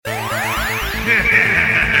Tom,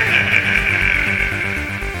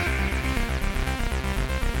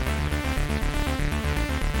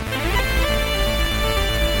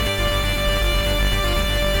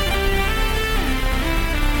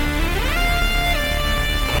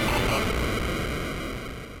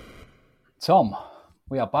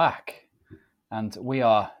 we are back, and we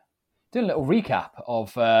are doing a little recap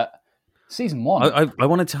of season 1. I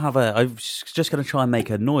wanted to have I was just going to try and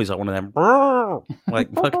make a noise like one of them,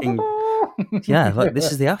 like fucking yeah. Like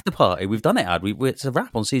this is the after party. We've done it, Ad. It's a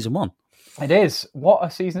wrap on season 1. It is. What a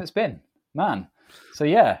season it's been, man. So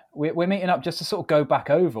yeah, we're meeting up just to sort of go back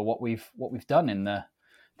over what we've done in the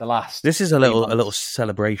last. This is a little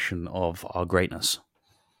celebration of our greatness.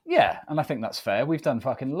 Yeah, and I think that's fair. We've done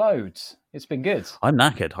fucking loads. It's been good. I'm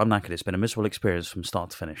knackered. It's been a miserable experience from start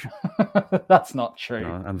to finish. That's not true.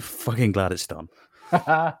 No, I'm fucking glad it's done.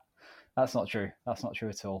 That's not true. That's not true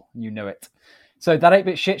at all. You know it. So that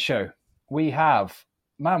 8-bit shit show, we've done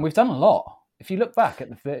a lot. If you look back at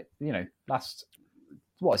the, last,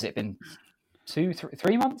 what has it been?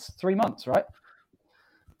 3 months? 3 months, right?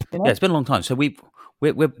 Yeah, it's been a long time. So we're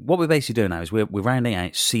what we're basically doing now is we're rounding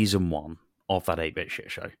out season 1 of that 8-bit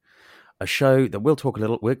shit show. A show that we'll talk a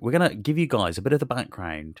little. We're going to give you guys a bit of the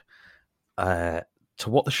background to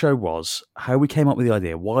what the show was, how we came up with the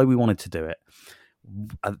idea, why we wanted to do it,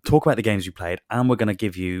 talk about the games we played, and we're going to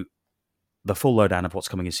give you the full lowdown of what's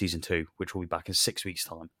coming in season 2, which will be back in 6 weeks'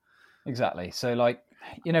 time. Exactly. So,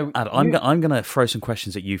 I'm going to throw some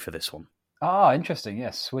questions at you for this one. Ah, interesting.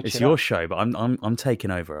 Yes, it's your show, but I'm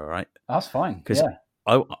taking over. All right, that's fine. Because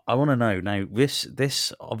I want to know now.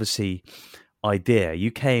 This obviously idea,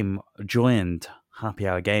 you joined Happy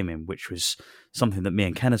Hour Gaming, which was something that me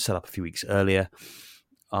and Ken had set up a few weeks earlier,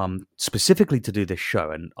 specifically to do this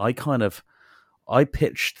show. And I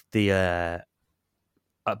pitched the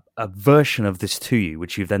a version of this to you,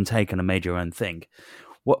 which you've then taken and made your own thing.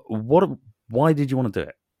 Why did you want to do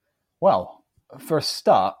it? Well, for a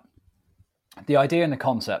start, the idea and the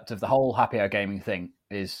concept of the whole Happy Hour Gaming thing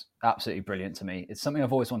is absolutely brilliant to me. It's something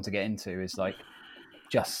I've always wanted to get into, is like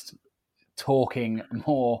just talking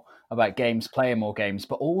more about games, playing more games,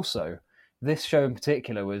 but also this show in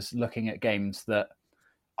particular was looking at games that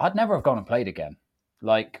I'd never have gone and played again.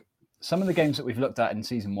 Like some of the games that we've looked at in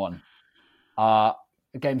season 1 are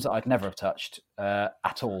games that I'd never have touched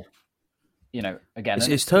at all. Again,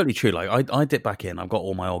 it's totally true. Like I dip back in, I've got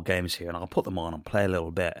all my old games here, and I'll put them on and play a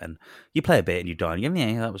little bit. And you play a bit, and you die, and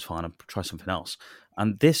yeah, that was fine. I'll try something else.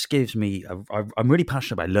 And this gives me, I'm really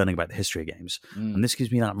passionate about learning about the history of games, and this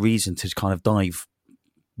gives me that reason to kind of dive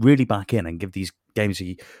really back in and give these games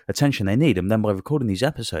the attention they need. And then by recording these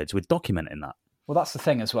episodes, we're documenting that. Well, that's the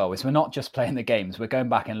thing as well, is we're not just playing the games. We're going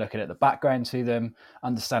back and looking at the background to them,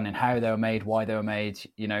 understanding how they were made, why they were made,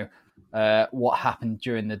 what happened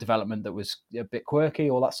during the development that was a bit quirky,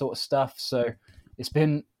 all that sort of stuff. So it's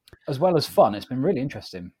been, as well as fun, it's been really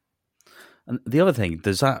interesting. And the other thing,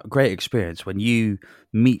 there's that great experience when you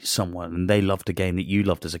meet someone and they loved a game that you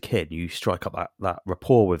loved as a kid. You strike up that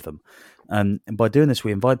rapport with them. And by doing this,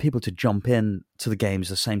 we invite people to jump in to the games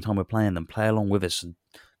the same time we're playing them, play along with us and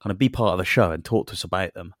kind of be part of the show and talk to us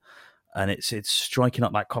about them. And it's striking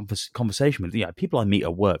up that conversation with people I meet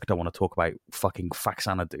at work. Don't want to talk about fucking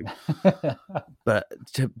Faxanadu, but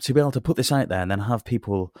to be able to put this out there and then have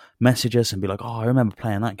people message us and be like, "Oh, I remember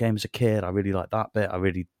playing that game as a kid. I really liked that bit. I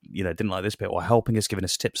really didn't like this bit," or helping us, giving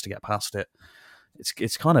us tips to get past it.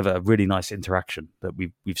 It's kind of a really nice interaction that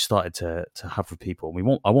we've started to have with people.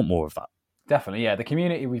 I want more of that. Definitely, yeah. The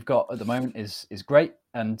community we've got at the moment is great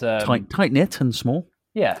and tight knit and small.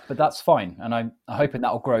 Yeah, but that's fine, and I'm hoping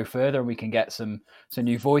that'll grow further, and we can get some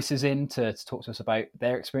new voices in to talk to us about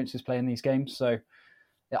their experiences playing these games. So,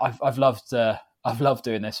 yeah, I've loved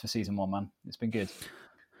doing this for season 1, man. It's been good.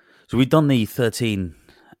 So we've done the 13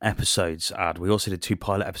 episodes. We also did 2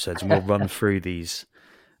 pilot episodes, and we'll run through these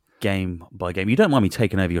game by game. You don't mind me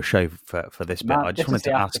taking over your show for this bit? I just wanted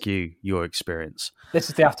to ask you your experience. This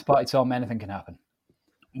is the after party, Tom. Anything can happen.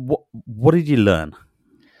 What did you learn?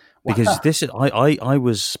 Because I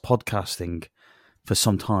was podcasting for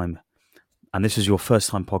some time, and this is your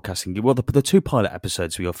first time podcasting. Well, the 2 pilot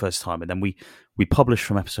episodes were your first time, and then we published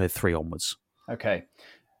from episode 3 onwards. Okay,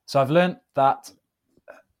 so I've learned that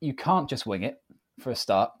you can't just wing it for a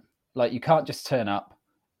start. Like, you can't just turn up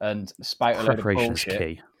and spout a load of bullshit. Preparation is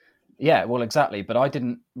key. Yeah, well, exactly. But I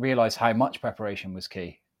didn't realise how much preparation was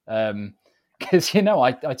key. Because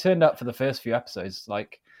I turned up for the first few episodes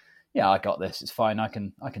like, yeah, I got this. It's fine. I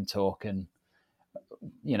can talk and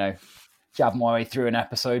jab my way through an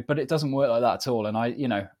episode, but it doesn't work like that at all. And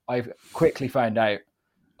I quickly found out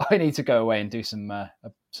I need to go away and do some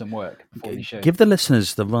some work before these shows. Give the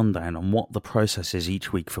listeners the rundown on what the process is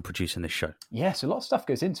each week for producing this show. Yeah, so a lot of stuff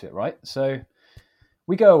goes into it, right? So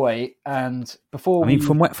we go away, and before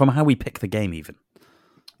from how we pick the game, even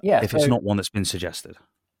if it's not one that's been suggested.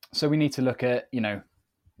 So we need to look at,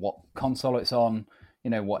 what console it's on,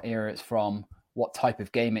 what era it's from, what type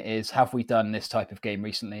of game it is. Have we done this type of game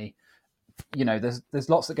recently? There's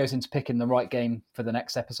lots that goes into picking the right game for the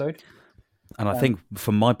next episode. And I think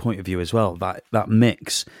from my point of view as well, that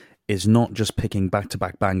mix is not just picking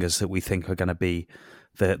back-to-back bangers that we think are going to be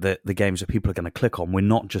the games that people are going to click on. We're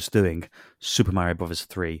not just doing Super Mario Bros.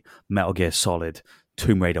 3, Metal Gear Solid,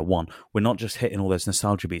 Tomb Raider 1. We're not just hitting all those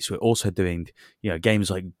nostalgia beats. We're also doing games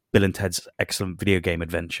like Bill and Ted's Excellent Video Game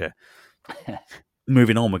Adventure.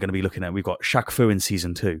 Moving on, we're going to be looking at, we've got Shaq Fu in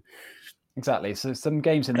Season 2. Exactly. So some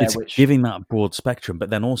games in there which... giving that broad spectrum, but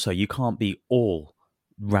then also you can't be all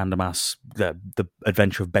random ass, the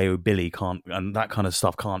Adventure of Bayo Billy can't, and that kind of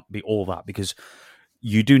stuff can't be all that, because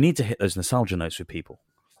you do need to hit those nostalgia notes with people.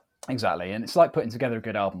 Exactly. And it's like putting together a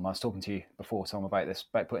good album. I was talking to you before, Tom, about this,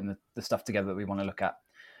 about putting the stuff together that we want to look at.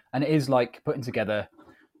 And it is like putting together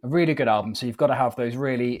a really good album. So you've got to have those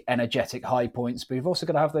really energetic high points, but you've also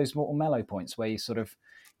got to have those more mellow points where you sort of,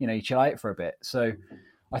 you chill out for a bit. So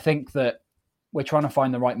I think that we're trying to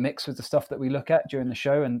find the right mix with the stuff that we look at during the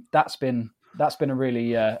show. And that's been a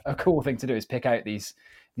really a cool thing to do, is pick out these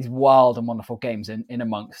wild and wonderful games in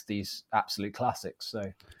amongst these absolute classics.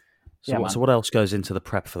 So what else goes into the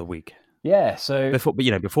prep for the week? Yeah, so before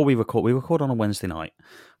we record on a Wednesday night,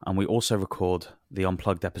 and we also record the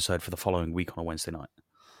Unplugged episode for the following week on a Wednesday night.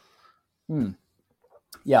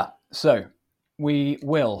 Yeah, so we'll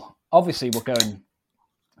go and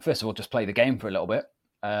first of all just play the game for a little bit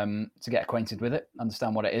to get acquainted with it,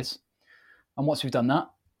 understand what it is, and once we've done that,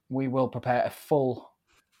 we will prepare a full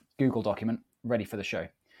Google document ready for the show,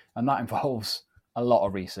 and that involves a lot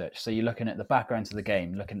of research. So you're looking at the background to the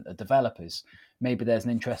game, looking at the developers. Maybe there's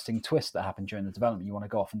an interesting twist that happened during the development you want to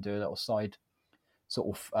go off and do a little side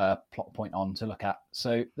sort of plot point on to look at.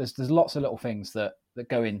 So there's lots of little things that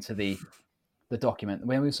go into the document.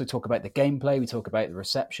 We also talk about the gameplay, we talk about the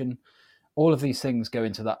reception. All of these things go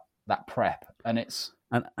into that prep, and it's...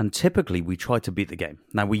 And typically we try to beat the game.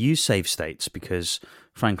 Now we use save states because,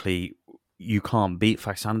 frankly, you can't beat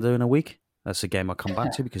Faxanadu in a week. That's a game I'll come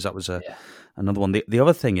back to, because that was another one. The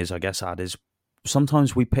other thing is, I guess, is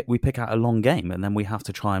sometimes we pick out a long game, and then we have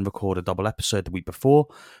to try and record a double episode the week before.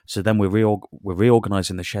 So then we're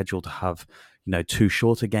reorganizing the schedule to have 2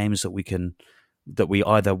 shorter games that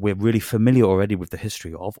we're really familiar already with the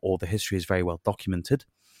history of, or the history is very well documented.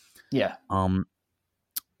 Yeah.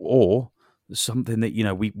 Or something that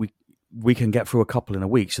we can get through a couple in a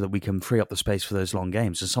week, so that we can free up the space for those long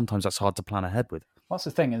games. And sometimes that's hard to plan ahead with. What's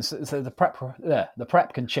the thing is, so the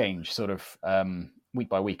prep can change sort of week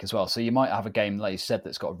by week as well. So you might have a game, like you said,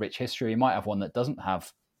 that's got a rich history. You might have one that doesn't have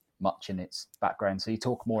much in its background. So you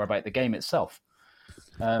talk more about the game itself.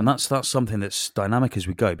 And that's something that's dynamic as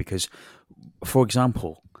we go, because, for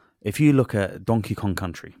example, if you look at Donkey Kong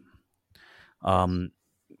Country,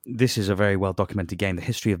 this is a very well documented game. The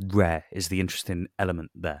history of Rare is the interesting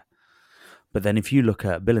element there. But then if you look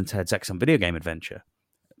at Bill and Ted's Excellent Video Game Adventure,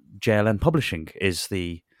 JLN Publishing is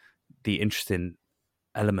the interesting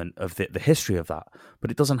element of the history of that,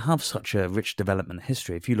 but it doesn't have such a rich development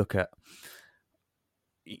history. If you look at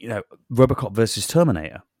RoboCop versus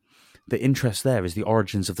Terminator, the interest there is the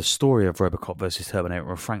origins of the story of RoboCop versus Terminator,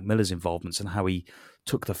 and Frank Miller's involvements, and how he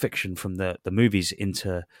took the fiction from the movies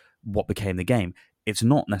into what became the game. It's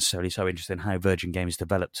not necessarily so interesting how Virgin Games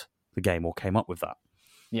developed the game or came up with that.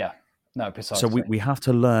 Yeah. No, precisely. So we have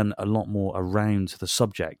to learn a lot more around the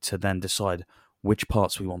subject to then decide which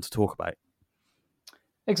parts we want to talk about.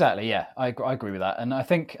 Exactly, yeah. I agree with that. And I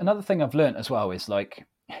think another thing I've learned as well is, like,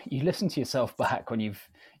 you listen to yourself back when you've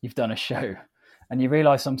done a show, and you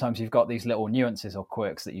realise sometimes you've got these little nuances or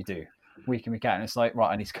quirks that you do week in, week out, and it's like,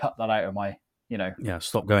 right, I need to cut that out of my, Yeah,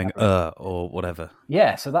 stop going, or whatever.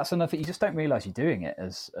 Yeah, so that's another thing. You just don't realise you're doing it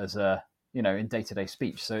as a, in day-to-day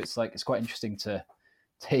speech. So it's like, it's quite interesting to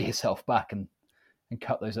hear yourself back and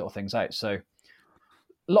cut those little things out. So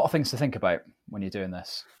a lot of things to think about when you're doing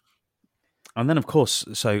this. And then, of course,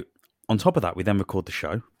 so on top of that, we then record the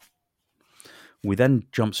show. We then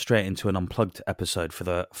jump straight into an Unplugged episode for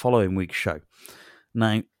the following week's show.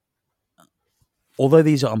 Now, although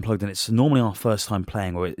these are Unplugged and it's normally our first time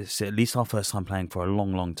playing, or it's at least our first time playing for a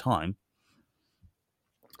long, long time,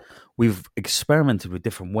 we've experimented with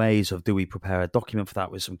different ways of, do we prepare a document for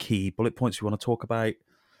that with some key bullet points we want to talk about?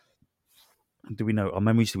 Do we know our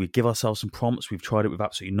memories? Do we give ourselves some prompts? We've tried it with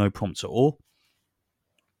absolutely no prompts at all.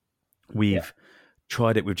 We've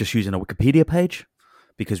tried it with just using a Wikipedia page,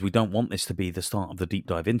 because we don't want this to be the start of the deep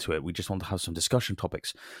dive into it. We just want to have some discussion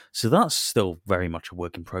topics. So that's still very much a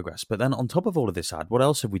work in progress. But then on top of all of this, Ad, what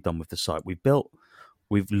else have we done with the site?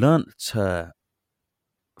 We've learnt to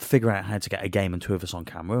figure out how to get a game and two of us on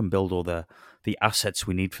camera and build all the assets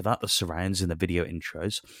we need for that, the surrounds and the video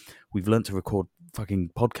intros. We've learnt to record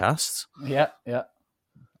fucking podcasts. Yeah.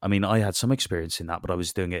 I mean, I had some experience in that, but I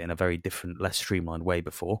was doing it in a very different, less streamlined way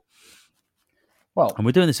before. Well, And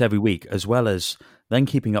we're doing this every week, as well as then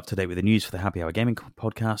keeping up to date with the news for the Happy Hour Gaming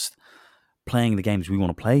podcast, playing the games we want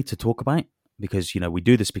to play to talk about, because, we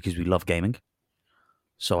do this because we love gaming.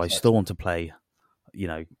 So I still want to play,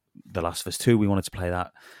 The Last of Us 2. We wanted to play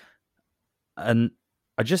that. And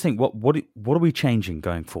I just think, what are we changing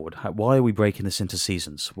going forward? Why are we breaking this into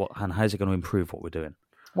seasons? And how's it going to improve what we're doing?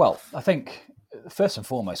 Well, I think, first and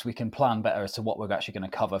foremost, we can plan better as to what we're actually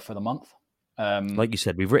going to cover for the month. Like you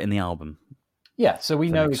said, we've written the album. Yeah, so we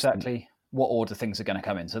know exactly what order things are going to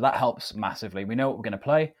come in. So that helps massively. We know what we're going to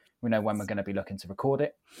play. We know when we're going to be looking to record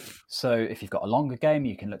it. So if you've got a longer game,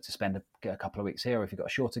 you can look to spend a couple of weeks here. Or if you've got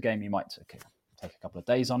a shorter game, you might take a couple of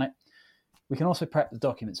days on it. We can also prep the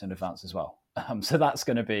documents in advance as well. So that's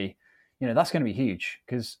going to be, huge,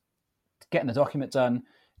 because getting the document done,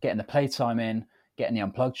 getting the playtime in, getting the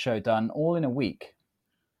Unplugged show done, all in a week.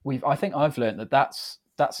 I think I've learned that's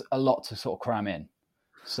a lot to sort of cram in.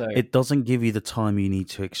 So it doesn't give you the time you need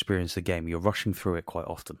to experience the game. You're rushing through it quite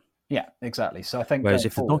often. Yeah, exactly. So I think, whereas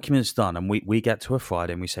if the document's done and we get to a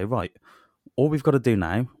Friday and we say, right, all we've got to do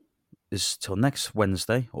now is till next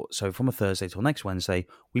Wednesday, so from a Thursday till next Wednesday,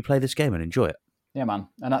 we play this game and enjoy it. Yeah, man,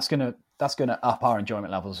 and that's gonna up our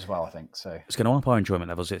enjoyment levels as well, I think. So it's going to up our enjoyment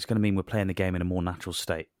levels. It's going to mean we're playing the game in a more natural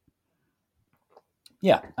state.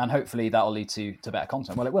 Yeah, and hopefully that'll lead to better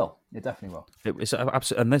content. Well, it will. It definitely will. It's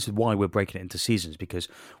absolutely, and this is why we're breaking it into seasons, because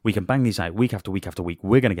we can bang these out week after week after week.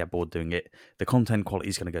 We're going to get bored doing it. The content quality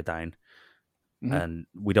is going to go down, and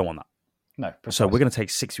we don't want that. No, precisely. So we're going to take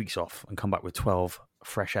 6 weeks off and come back with 12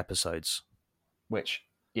 fresh episodes. Which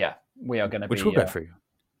we are going to be... Which we'll go through.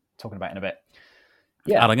 Talking about in a bit.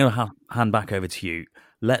 Yeah. And I'm going to hand back over to you.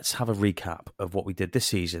 Let's have a recap of what we did this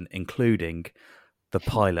season, including the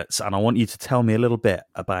pilots. And I want you to tell me a little bit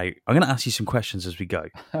about... I'm going to ask you some questions as we go,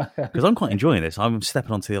 because I'm quite enjoying this. I'm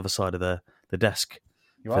stepping onto the other side of the desk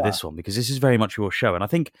for this one, because this is very much your show. And I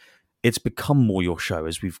think it's become more your show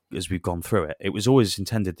as we've gone through it. It was always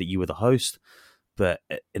intended that you were the host, but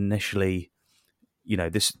initially, you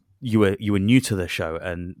were new to the show,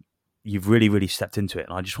 and you've really, really stepped into it.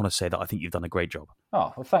 And I just want to say that I think you've done a great job.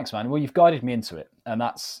 Oh, well, thanks, man. Well, you've guided me into it, and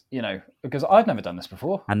that's, because I've never done this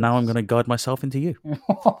before. And now I'm going to guide myself into you.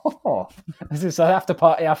 This is an after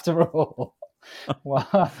party after all. Well,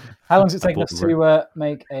 how long has it taken us to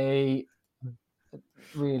make a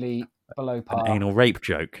really below par an anal rape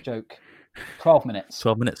joke? 12 minutes.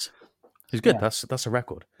 12 minutes. It's good. Yeah. That's a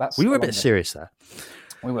record. We were a bit serious there.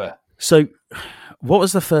 We were. So, what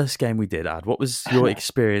was the first game we did, Ad? What was your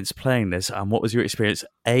experience playing this, and what was your experience?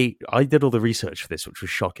 I did all the research for this, which was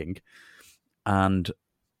shocking. And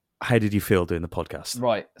how did you feel doing the podcast?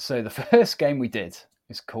 Right. So the first game we did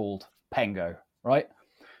is called Pengo, right?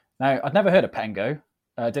 Now, I'd never heard of Pengo.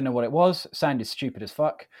 Didn't know what it was. Sounded stupid as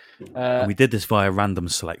fuck. We did this via random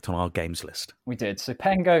select on our games list. We did. So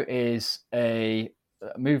Pengo is a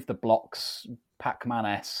move the blocks,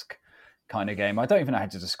 Pac-Man-esque kind of game. I don't even know how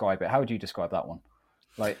to describe it. How would you describe that one?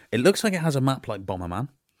 It looks like it has a map like Bomberman.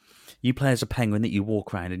 You play as a penguin that you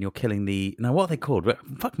walk around and you're killing the... Now, what are they called?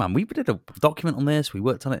 Fuck, man, we did a document on this. We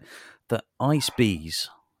worked on it. The ice bees.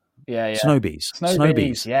 Yeah. Snow bees. Snow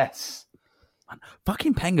bees, yes. Man,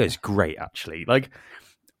 fucking Pengo is great, actually.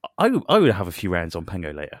 I would have a few rounds on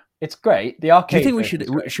Pengo later. It's great. The arcade... Do you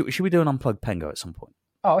think should we do an unplugged Pengo at some point?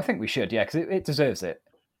 Oh, I think we should, yeah, because it deserves it.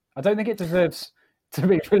 I don't think it deserves to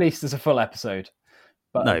be released as a full episode.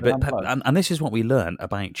 But no, and this is what we learned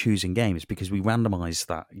about choosing games, because we randomised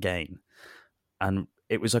that game, and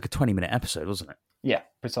it was like a 20-minute episode, wasn't it? Yeah,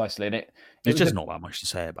 precisely. And there's just not that much to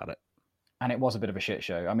say about it. And it was a bit of a shit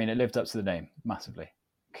show. I mean, it lived up to the name massively,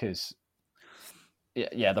 because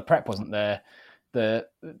the prep wasn't there. The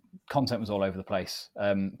content was all over the place.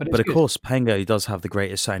 But of course, Pengo does have the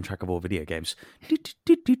greatest soundtrack of all video games.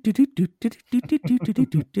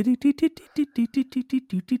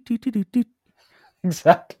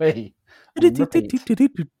 Exactly. There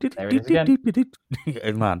it is again.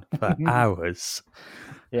 Man, for hours.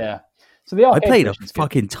 Yeah. So the arcade I played a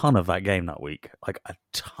fucking ton of that game that week. Like a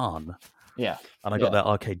ton. Yeah. And I got that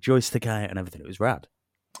arcade joystick out and everything. It was rad.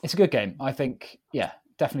 It's a good game. I think,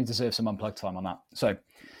 definitely deserves some unplugged time on that. So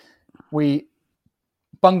we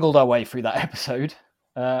bungled our way through that episode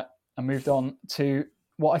and moved on to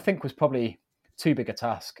what I think was probably too big a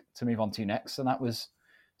task to move on to next, and that was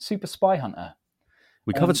Super Spy Hunter.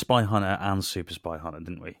 We covered Spy Hunter and Super Spy Hunter,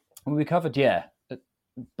 didn't we? We covered,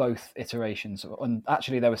 both iterations, and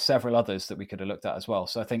actually there were several others that we could have looked at as well.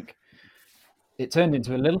 So I think it turned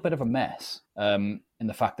into a little bit of a mess in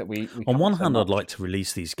the fact that we on one hand, I'd like to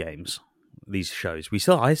release these games, these shows.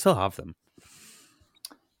 I still have them.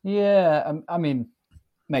 Yeah, I mean,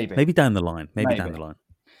 maybe down the line, down the line.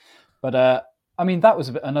 But I mean, that was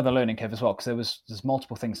another learning curve as well, because there's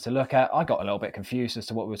multiple things to look at. I got a little bit confused as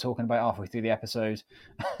to what we were talking about halfway through the episode.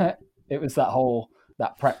 It was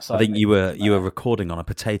that prep side. I think you were recording on a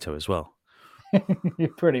potato as well.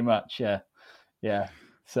 Pretty much, yeah.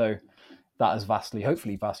 So that has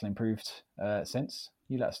hopefully vastly improved since.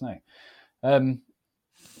 You let us know.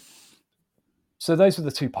 So those were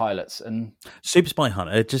the two pilots, and Super Spy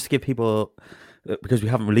Hunter. Just to give people, because we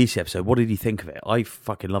haven't released the episode, what did you think of it? I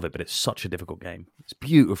fucking love it, but it's such a difficult game. It's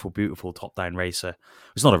beautiful, beautiful top-down racer.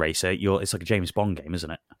 It's not a racer. It's like a James Bond game, isn't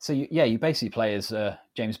it? So you basically play as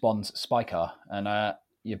James Bond's spy car, and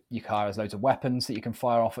your car has loads of weapons that you can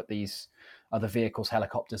fire off at these other vehicles,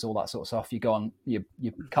 helicopters, all that sort of stuff. You go on, your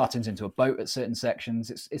car turns into a boat at certain sections.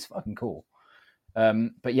 It's fucking cool.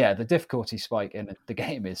 But yeah, the difficulty spike in the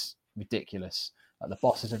game is ridiculous. Like, the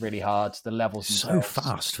bosses are really hard. The levels so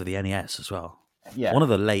fast for the NES as well. Yeah, one of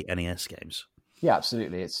the late NES games. Yeah,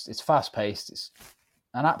 absolutely. It's fast paced. It's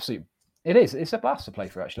an absolute. It is. It's a blast to play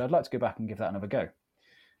through. Actually, I'd like to go back and give that another go.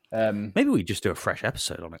 Maybe we just do a fresh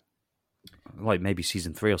episode on it, like maybe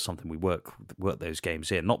season 3 or something. We work those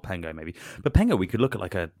games in, not Pengo maybe, but Pengo we could look at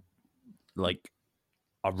like a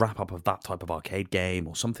wrap up of that type of arcade game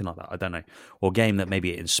or something like that. I don't know, or a game that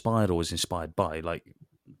maybe it inspired or was inspired by. Like,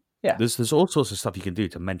 yeah, there's all sorts of stuff you can do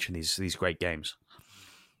to mention these great games.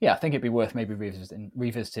 Yeah, I think it'd be worth maybe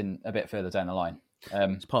revisiting a bit further down the line.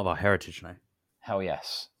 It's part of our heritage now. Hell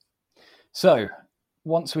yes. So,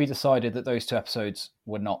 once we decided that those 2 episodes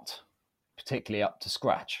were not particularly up to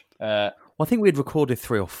scratch... well, I think we'd recorded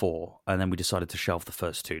 3 or 4, and then we decided to shelve the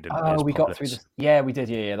first 2, didn't we? Oh, we got through this. Yeah, we did.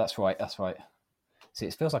 Yeah, that's right. See,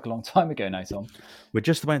 it feels like a long time ago now, Tom. We're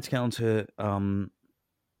just about to get on to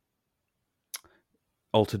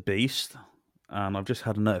Altered Beast. And I've just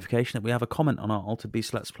had a notification that we have a comment on our Altered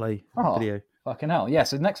Beast Let's Play video. Fucking hell. Yeah,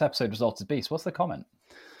 so the next episode was Altered Beast. What's the comment?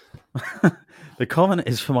 The comment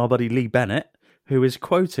is from our buddy Lee Bennett, who is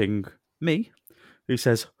quoting me, who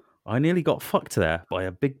says, "I nearly got fucked there by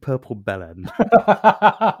a big purple bellend."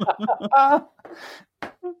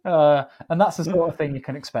 And that's the sort of thing you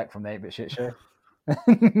can expect from the 8-Bit Shit Show.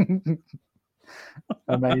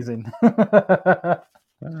 Amazing.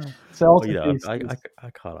 So I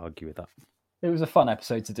can't argue with that. It was a fun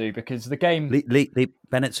episode to do because the game... Lee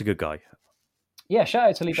Bennett's a good guy. Yeah, shout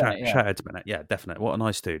out to Lee Bennett. Shout out to Bennett. Yeah, definitely. What a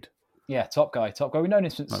nice dude. Yeah, top guy. We've known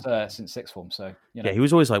him since sixth form, so you know. Yeah, he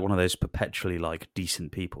was always like one of those perpetually like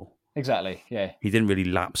decent people. Exactly. Yeah. He didn't really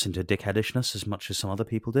lapse into dickheadishness as much as some other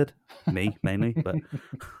people did. Me mainly, but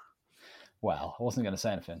well, I wasn't going to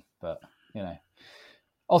say anything, but you know,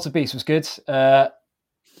 Altered Beast was good.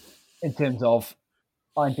 In terms of,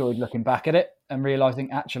 I enjoyed looking back at it and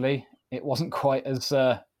realizing actually it wasn't quite as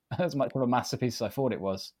much of a masterpiece as I thought it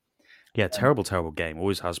was. Yeah, terrible game.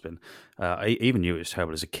 Always has been. I even knew it was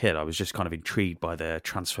terrible as a kid. I was just kind of intrigued by the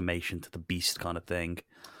transformation to the beast kind of thing.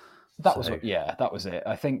 That was it.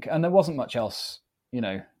 I think, and there wasn't much else, you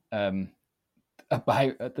know,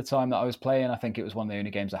 about at the time that I was playing. I think it was one of the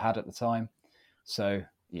only games I had at the time. So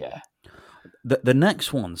yeah. The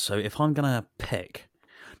next one. So if I'm gonna pick,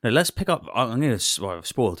 no, let's pick up. I'm gonna. Well, I've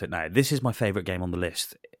spoiled it now. This is my favorite game on the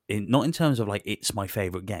list. Not in terms of like it's my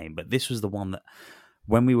favorite game, but this was the one that,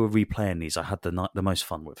 when we were replaying these, I had the most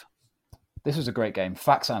fun with. This was a great game.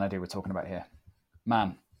 Faxanadu we're talking about here.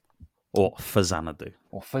 Man. Or Fazanadu.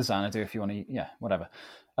 Or Fazanadu if you want to, yeah, whatever.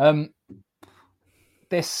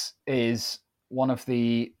 This is one of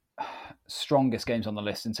the strongest games on the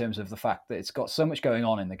list in terms of the fact that it's got so much going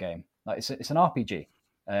on in the game. Like it's an RPG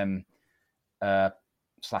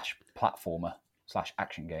slash platformer slash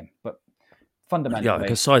action game. But fundamentally... Yeah, like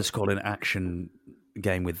a side-scrolling action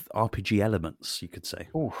game with RPG elements, you could say.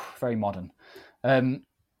 Ooh, very modern.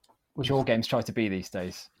 Which all games try to be these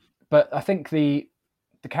days. But I think the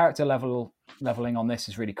character leveling on this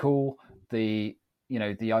is really cool. The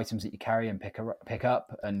items that you carry and pick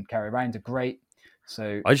up and carry around are great.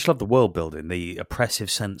 So I just love the world building, the oppressive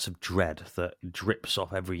sense of dread that drips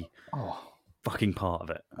off every fucking part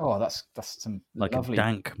of it. Oh, that's some like lovely, a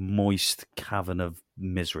dank, moist cavern of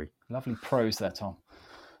misery. Lovely prose there, Tom.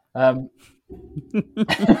 I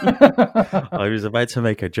was about to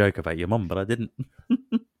make a joke about your mum, but I didn't.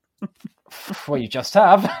 Well, you just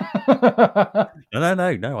have.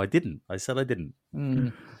 No, I didn't. I said I didn't.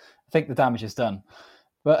 I think the damage is done.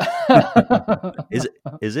 But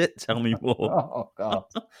Is it? Tell me more. Oh God.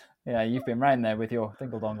 Yeah, you've been round there with your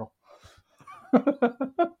dingle dongle.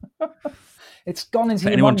 It's gone into For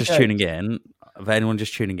your anyone mum just joke.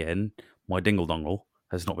 tuning in, my dingle dongle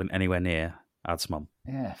has not been anywhere near Ad's mum.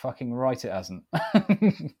 Yeah, fucking right it hasn't.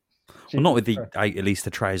 Well, not with at least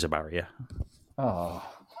the trouser barrier. Oh.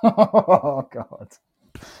 Oh God.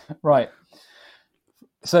 Right.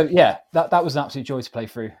 So yeah, that was an absolute joy to play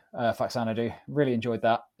through Faxanadu. Really enjoyed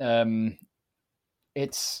that.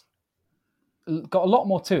 It's got a lot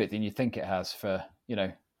more to it than you think it has for,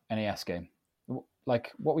 NES game.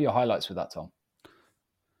 Like, what were your highlights with that, Tom?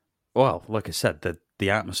 Well, like I said, the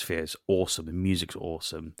atmosphere is awesome, the music's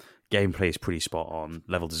awesome, gameplay is pretty spot on,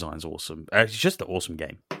 level design's awesome. It's just an awesome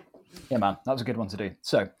game. Yeah, man, that was a good one to do.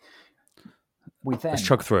 So let's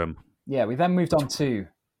chug through them. Yeah, we then moved on to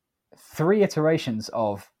 3 iterations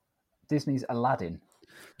of Disney's Aladdin.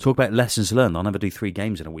 Talk about lessons learned. I'll never do 3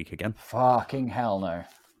 games in a week again. Fucking hell no.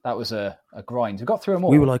 That was a grind. We got through them all.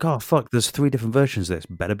 We were like, oh, fuck, there's 3 different versions of this.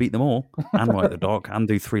 Better beat them all and write the doc and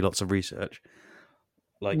do 3 lots of research.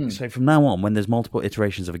 So from now on, when there's multiple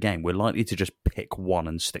iterations of a game, we're likely to just pick one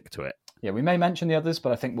and stick to it. Yeah, we may mention the others,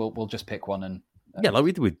 but I think we'll just pick one and... Yeah, like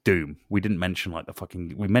we did with Doom. We didn't mention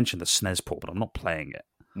we mentioned the SNES port, but I'm not playing it.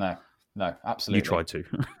 No, absolutely. You tried to.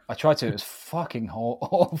 I tried to. It was fucking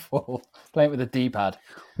awful. Playing it with a D-pad.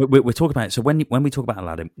 We're talking about it. So when we talk about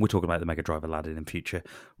Aladdin, we're talking about the Mega Drive Aladdin in future.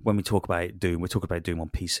 When we talk about Doom, we're talking about Doom on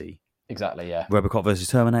PC. Exactly, yeah. Robocop versus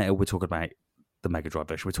Terminator, we're talking about the Mega Drive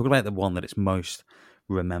version. We're talking about the one that it's most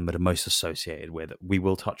remembered and most associated with. We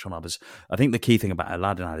will touch on others. I think the key thing about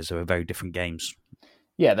Aladdin is they're very different games.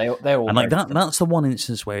 Yeah, they're all... And like that's the one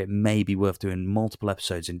instance where it may be worth doing multiple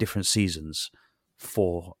episodes in different seasons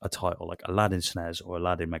for a title like Aladdin SNES or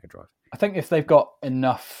Aladdin Mega Drive. I think if they've got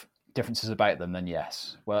enough differences about them, then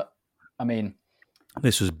yes. Well, I mean...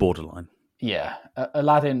 This was borderline. Yeah.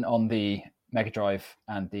 Aladdin on the Mega Drive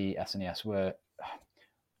and the SNES were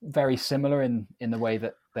very similar in the way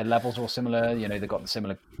that their levels were similar. They've got the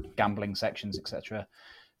similar gambling sections, etc.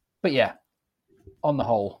 But yeah, on the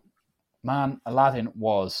whole, man, Aladdin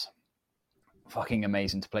was fucking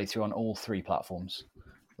amazing to play through on all 3 platforms.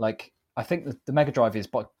 Like, I think the Mega Drive is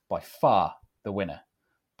by far the winner,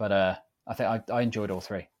 but I think I enjoyed all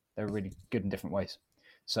 3. They were really good in different ways.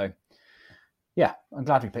 So, yeah, I'm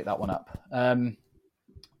glad we picked that one up.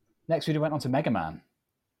 Next, we went on to Mega Man,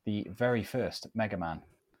 the very first Mega Man.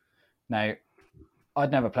 Now,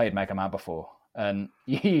 I'd never played Mega Man before, and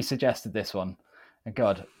you suggested this one. And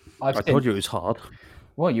God, I told you it was hard.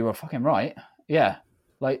 Well, you were fucking right. Yeah,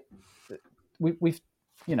 like we've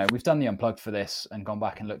done the Unplugged for this and gone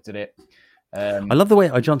back and looked at it. I love the way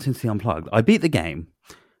I jumped into the Unplugged. I beat the game,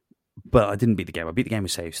 but I didn't beat the game. I beat the game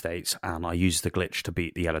with save states, and I used the glitch to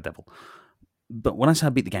beat the Yellow Devil. But when I say I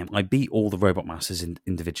beat the game, I beat all the Robot Masters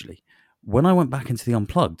individually. When I went back into the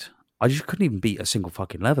Unplugged, I just couldn't even beat a single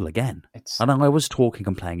fucking level again. I know I was talking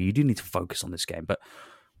and playing. You do need to focus on this game, but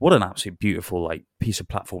what an absolute beautiful piece of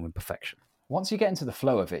platforming perfection. Once you get into the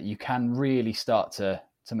flow of it, you can really start to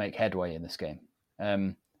make headway in this game.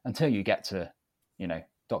 Until you get to,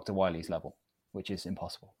 Dr. Wily's level, which is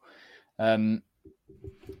impossible.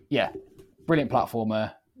 Yeah, brilliant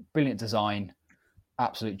platformer, brilliant design,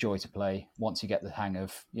 absolute joy to play once you get the hang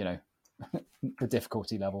of, the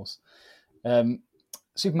difficulty levels.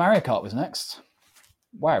 Super Mario Kart was next.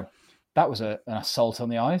 Wow, that was an assault on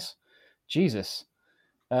the eyes. Jesus.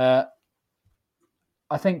 I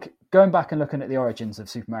think going back and looking at the origins of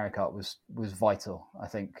Super Mario Kart was vital, I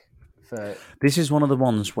think. This is one of the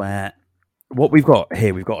ones where what we've got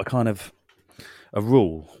here, we've got a kind of a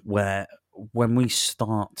rule where when we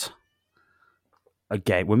start a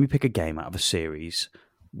game, when we pick a game out of a series,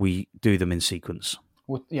 we do them in sequence.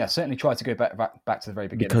 Well, yeah, certainly try to go back to the very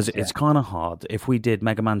beginning. Because it's kind of hard. If we did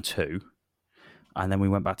Mega Man 2 and then we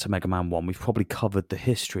went back to Mega Man 1, we've probably covered the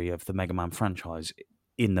history of the Mega Man franchise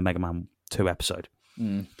in the Mega Man 2 episode.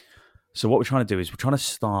 So what we're trying to do is we're trying to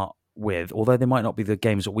start with, although they might not be the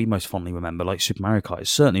games that we most fondly remember, like Super Mario Kart is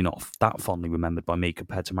certainly not that fondly remembered by me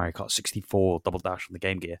compared to Mario Kart 64 Double Dash on the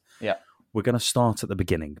Game Gear. Yeah. We're going to start at the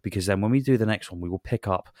beginning, because then when we do the next one, we will pick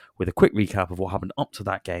up with a quick recap of what happened up to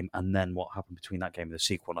that game and then what happened between that game and the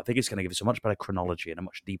sequel. And I think it's going to give us a much better chronology and a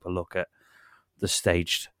much deeper look at the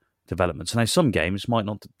staged developments. And now some games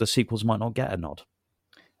the sequels might not get a nod.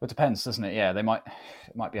 Well, it depends, doesn't it? Yeah, it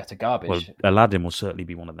might be utter garbage. Well, Aladdin will certainly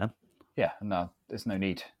be one of them. Yeah, no, there's no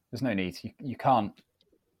need. There's no need. You can't.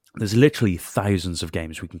 There's literally thousands of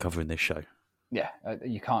games we can cover in this show.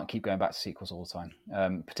 you can't keep going back to sequels all the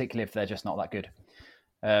time, particularly if they're just not that good.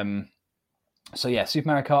 So yeah, Super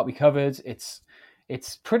Mario Kart we covered. It's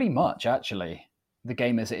pretty much actually the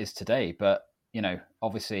game as it is today, but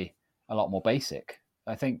obviously a lot more basic.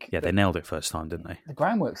 I think. Yeah, they nailed it first time, didn't they? The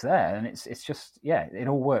groundwork's there, and it's just it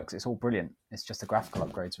all works. It's all brilliant. It's just the graphical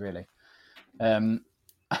upgrades, really. And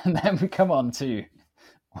then we come on to,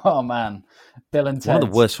 oh man, Bill and Ted. One of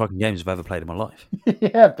the worst fucking games I've ever played in my life.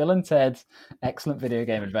 Yeah, Bill and Ted's excellent video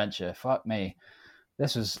game adventure. Fuck me,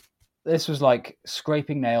 this was like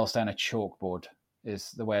scraping nails down a chalkboard is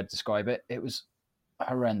the way I'd describe it. It was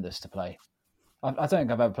horrendous to play. I don't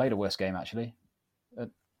think I've ever played a worse game, actually.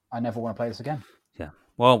 I never want to play this again. Yeah.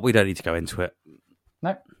 Well, we don't need to go into it.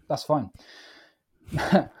 No, that's fine.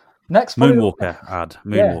 Next, Moonwalker.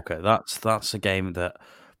 Moonwalker. Yeah. That's a game that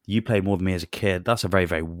you played more than me as a kid. That's a very,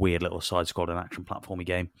 very weird little side-scrolling action platforming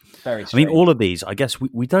game. Very strange. I mean, all of these, I guess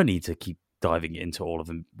we don't need to keep diving into all of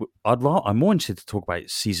them. I'm more interested to talk about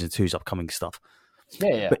Season 2's upcoming stuff.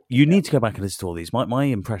 Yeah. But you need to go back and listen to all these. My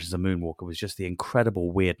impressions of Moonwalker was just the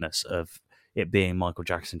incredible weirdness of it being Michael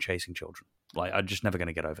Jackson chasing children. Like, I'm just never going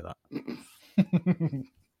to get over that.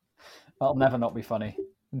 That'll never not be funny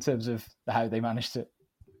in terms of how they managed it.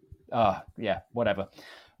 Whatever.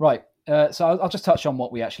 Right. So I'll just touch on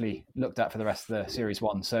what we actually looked at for the rest of the Series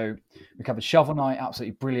 1. So we covered Shovel Knight,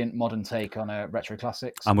 absolutely brilliant modern take on a retro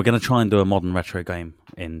classics. And we're going to try and do a modern retro game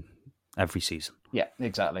in every season. Yeah,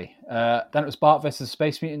 exactly. Then it was Bart vs.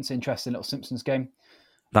 Space Mutants, interesting little Simpsons game.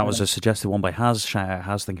 That was a suggested one by Haz. Shout out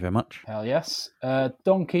Haz, thank you very much. Hell yes.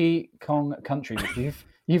 Donkey Kong Country, which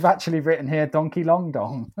you've actually written here, Donkey Long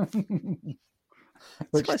Dong,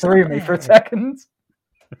 which threw me for a second.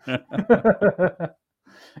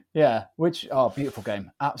 Yeah, beautiful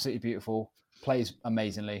game. Absolutely beautiful. Plays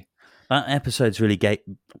amazingly. That episode's really gay.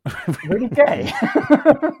 Really gay?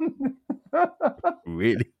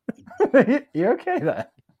 Really? You okay there?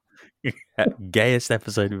 Gayest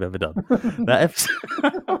episode we've ever done. That episode.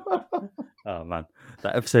 Oh man,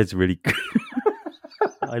 that episode's really good.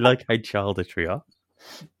 I like how childish we are.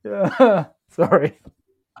 Yeah, sorry.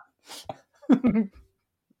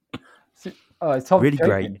 It's Tom really joking.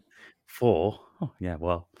 Great.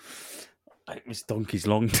 Well, it was Donkey's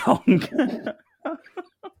Long Tongue.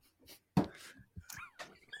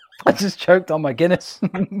 I just choked on my Guinness.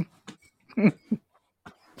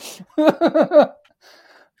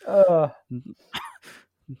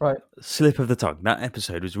 Right. Slip of the tongue. That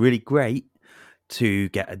episode was really great to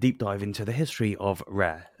get a deep dive into the history of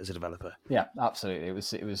Rare as a developer. Yeah, absolutely. It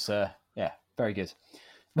was very good.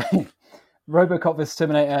 RoboCop vs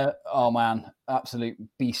Terminator. Oh man, absolute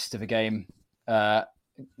beast of a game. Not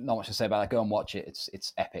much to say about that. Go and watch it.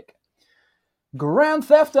 It's epic. Grand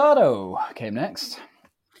Theft Auto came next.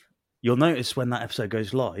 You'll notice when that episode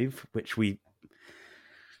goes live,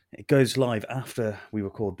 it goes live after we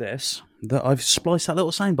record this, that I've spliced that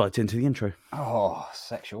little soundbite into the intro. Oh,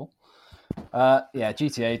 sexual.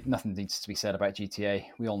 GTA, nothing needs to be said about GTA.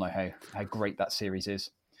 We all know how great that series is.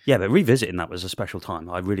 Yeah, but revisiting that was a special time.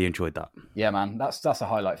 I really enjoyed that. Yeah, man, that's a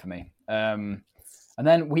highlight for me. And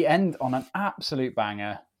then we end on an absolute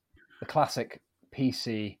banger, the classic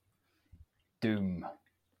PC Doom.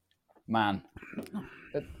 Man,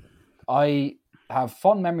 I have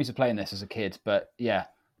fond memories of playing this as a kid, but yeah,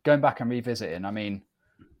 going back and revisiting, I mean,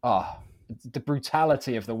 the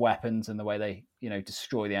brutality of the weapons and the way they,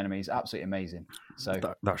 destroy the enemies, absolutely amazing. So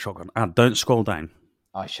that shotgun. And don't scroll down.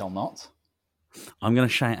 I shall not. I'm going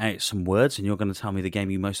to shout out some words, and you're going to tell me the game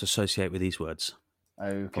you most associate with these words.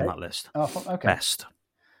 Okay. On that list. Oh, okay.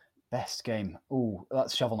 Best game. Ooh,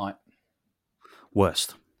 that's Shovel Knight.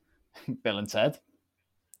 Worst. Bill and Ted.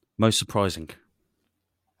 Most surprising.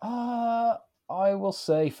 I will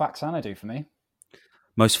say Faxanadu for me.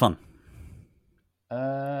 Most fun.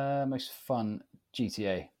 Most fun,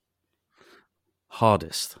 GTA.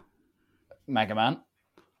 Hardest. Mega Man.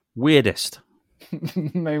 Weirdest.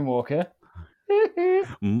 Moonwalker.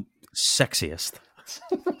 Sexiest.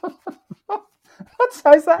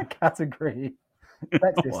 How's that category?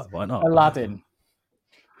 Why not? Aladdin.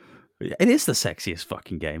 It is the sexiest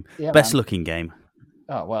fucking game. Yeah, best looking game.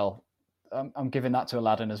 Oh, well, I'm giving that to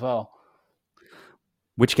Aladdin as well.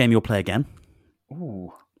 Which game you'll play again?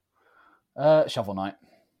 Ooh. Shovel Knight.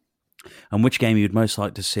 And which game you'd most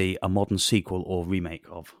like to see a modern sequel or remake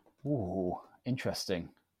of? Ooh, interesting.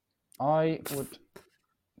 I would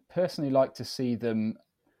personally like to see them...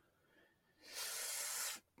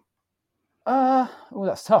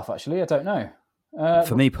 that's tough, actually. I don't know.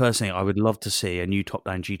 For me personally, I would love to see a new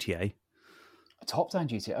top-down GTA. A top-down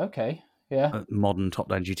GTA, okay. Yeah. A modern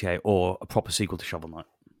top-down GTA or a proper sequel to Shovel Knight.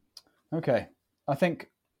 Okay. I think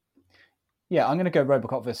Yeah, I'm going to go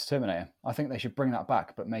RoboCop vs Terminator. I think they should bring that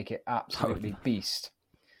back, but make it absolutely beast.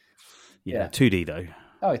 Yeah, 2D though.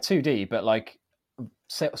 Oh, it's 2D, but like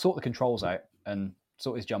sort the controls out and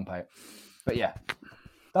sort his jump out. But yeah,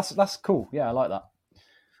 that's cool. Yeah, I like that.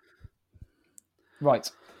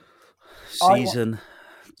 Right. Season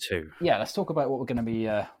 2. Yeah, let's talk about what we're going to be.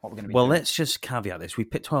 Well, doing. let's just caveat this.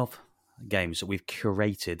 We've picked 12 games that we've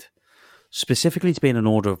curated specifically to be in an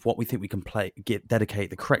order of what we think we can play. Dedicate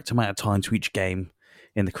the correct amount of time to each game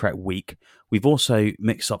in the correct week. We've also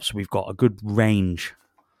mixed up, so we've got a good range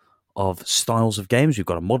of styles of games. We've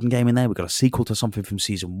got a modern game in there. We've got a sequel to something from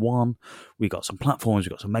season 1. We've got some platforms.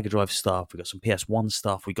 We've got some Mega Drive stuff. We've got some PS1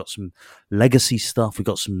 stuff. We've got some legacy stuff. We've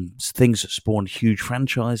got some things that spawned huge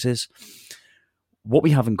franchises. What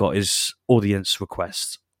we haven't got is audience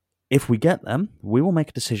requests. If we get them, we will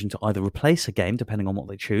make a decision to either replace a game, depending on what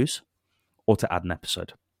they choose, or to add an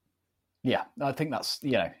episode. Yeah, I think that's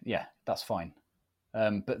that's fine.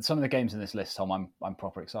 But some of the games in this list, Tom, I'm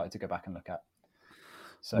proper excited to go back and look at.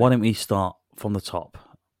 So, why don't we start from the top?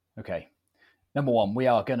 Okay. Number 1, we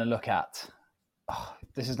are going to look at...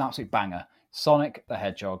 this is an absolute banger. Sonic the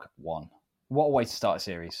Hedgehog 1. What a way to start a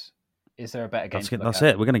series. Is there a better game? That's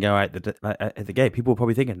it. We're going to go out at the gate. People are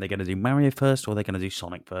probably thinking they're going to do Mario first or they're going to do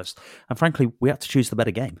Sonic first. And frankly, we have to choose the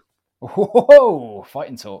better game. Whoa!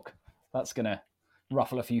 Fighting talk. That's going to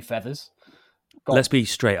ruffle a few feathers. Let's be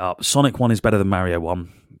straight up. Sonic 1 is better than Mario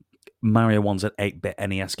 1. Mario 1's an 8-bit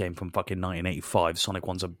NES game from fucking 1985. Sonic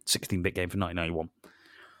 1's a 16-bit game from 1991.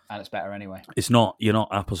 And it's better anyway. It's not. You're not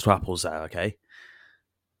apples to apples there, okay?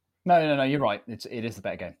 No. You're right. It is the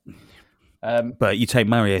better game. But you take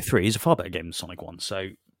Mario 3, it's a far better game than Sonic 1. So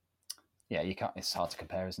yeah, you can't. It's hard to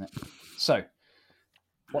compare, isn't it? So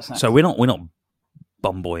what's next? So we're not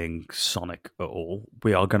bumboying Sonic at all.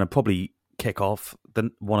 We are going to probably kick off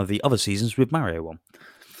one of the other seasons with Mario 1.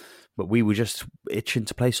 But we were just itching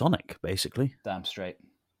to play Sonic, basically. Damn straight.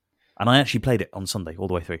 And I actually played it on Sunday, all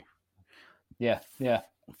the way through. Yeah.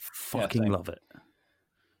 Fucking love it.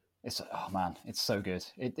 It's so good.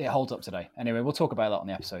 It holds up today. Anyway, we'll talk about that on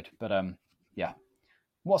the episode. But yeah.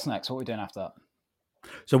 What's next? What are we doing after that?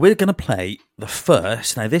 So we're going to play the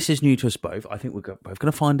first. Now, this is new to us both. I think we're both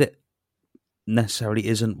going to find it necessarily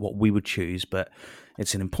isn't what we would choose, but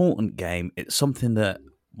it's an important game. It's something that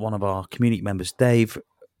one of our community members, Dave,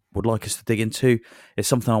 would like us to dig into. It's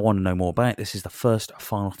something I want to know more about. This is the first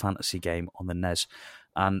Final Fantasy game on the NES.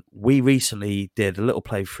 And we recently did a little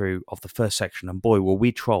playthrough of the first section, and boy, were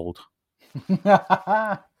we trolled.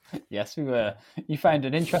 Yes, we were. You found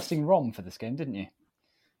an interesting ROM for this game, didn't you?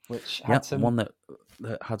 Which had one that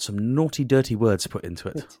had some naughty, dirty words put into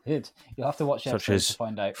it. It did. You'll have to watch the episode to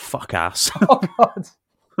find out. Fuck ass. Oh,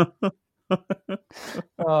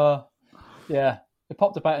 God. Yeah. It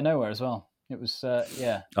popped up out of nowhere as well. It was,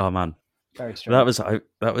 yeah. Oh, man. Very strange.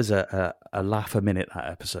 That was a laugh a minute, that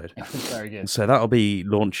episode. It was very good. So that'll be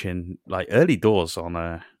launching like early doors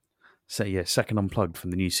on second Unplugged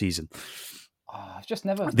from the new season. I've just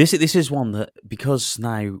never. This is one that, because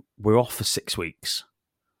now we're off for 6 weeks,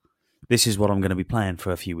 this is what I'm going to be playing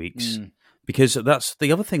for a few weeks. Because that's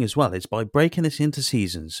the other thing as well, is by breaking this into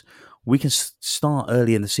seasons, we can start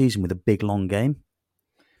early in the season with a big long game.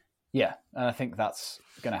 Yeah, and I think that's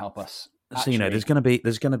going to help us. Actually. So there's going to be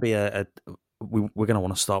we're going to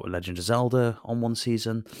want to start with Legend of Zelda on one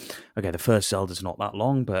season. Okay, the first Zelda's not that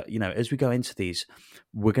long, but as we go into these,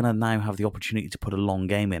 we're going to now have the opportunity to put a long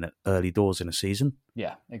game in at early doors in a season.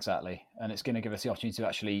 Yeah, exactly, and it's going to give us the opportunity to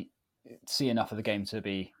actually see enough of the game to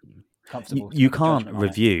be comfortable. You can't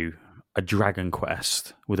review a Dragon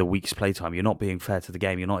Quest with a week's playtime. You're not being fair to the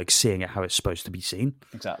game. You're not seeing it how it's supposed to be seen.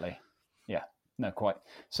 Exactly. Yeah. No, quite.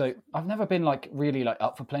 So I've never been really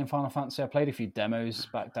up for playing Final Fantasy. I played a few demos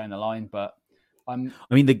back down the line, but I mean,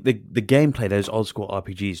 the gameplay, those old school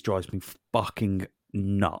RPGs drives me fucking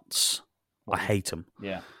nuts. I hate them.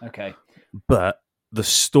 Yeah. Okay. But the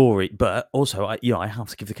story, but also, I have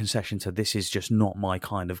to give the concession to this is just not my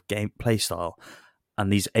kind of game play style,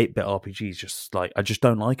 and these 8-bit RPGs I just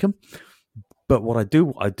don't like them. But what I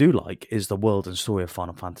do like is the world and story of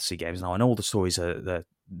Final Fantasy games. Now I know all the stories are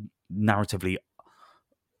narratively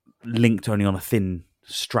linked only on a thin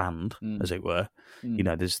strand, as it were.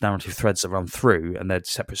 There's narrative threads that run through, and they're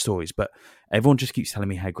separate stories. But everyone just keeps telling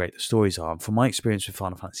me how great the stories are. And from my experience with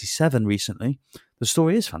Final Fantasy VII recently, the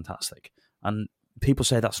story is fantastic. And people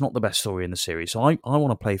say that's not the best story in the series. So I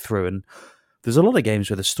want to play through, and there's a lot of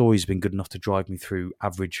games where the story's been good enough to drive me through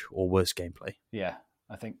average or worse gameplay. Yeah,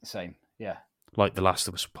 I think the same. Yeah. Like The Last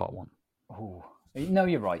of Us Part 1. Oh, no,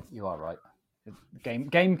 you're right. You are right.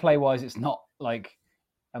 Gameplay-wise, it's not,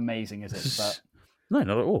 amazing, is it? But no,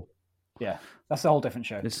 not at all. Yeah, that's a whole different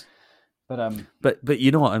show. But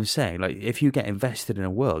you know what I'm saying? Like, if you get invested in a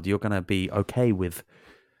world, you're going to be okay with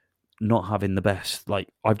not having the best. Like,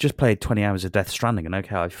 I've just played 20 hours of Death Stranding, and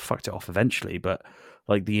okay, I fucked it off eventually, but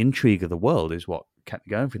like the intrigue of the world is what kept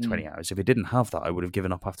me going for 20 hours. If it didn't have that, I would have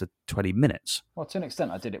given up after 20 minutes. Well, to an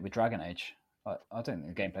extent, I did it with Dragon Age. I don't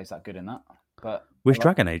think the gameplay's that good in that. But which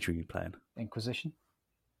Dragon Age were you playing? Inquisition.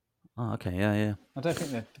 Oh, okay, yeah. I don't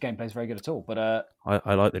think the gameplay's very good at all, but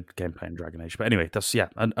I like the gameplay in Dragon Age. But anyway, that's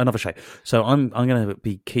another shame. So I'm going to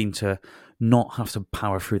be keen to not have to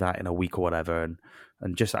power through that in a week or whatever,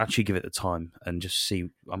 and just actually give it the time and just see.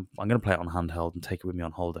 I'm going to play it on handheld and take it with me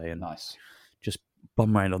on holiday and nice. Just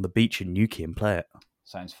bum around on the beach in Newquay and play it.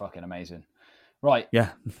 Sounds fucking amazing. Right.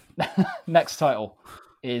 Yeah. Next title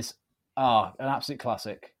is an absolute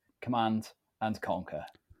classic, Command and Conquer.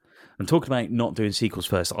 And talking about not doing sequels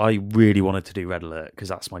first, I really wanted to do Red Alert because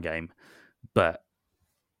that's my game. But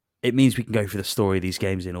it means we can go through the story of these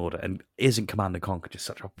games in order. And isn't Command and Conquer just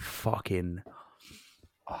such a fucking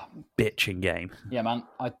bitching game? Yeah, man.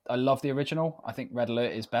 I love the original. I think Red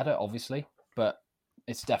Alert is better, obviously. But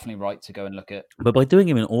it's definitely right to go and look at. But by doing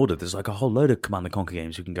them in order, there's like a whole load of Command and Conquer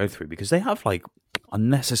games we can go through because they have like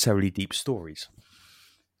unnecessarily deep stories.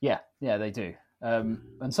 Yeah, they do.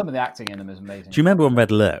 And some of the acting in them is amazing. Do you remember on Red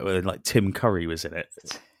Alert where like Tim Curry was in it?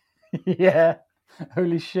 Yeah.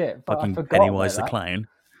 Holy shit. Fucking Pennywise the Clown.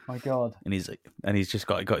 My God. And he's just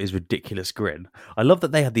got his ridiculous grin. I love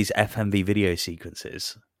that they had these FMV video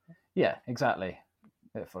sequences. Yeah, exactly.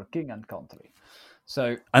 For king and country.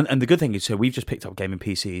 So and the good thing is, so we've just picked up gaming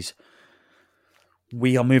PCs.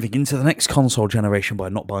 We are moving into the next console generation by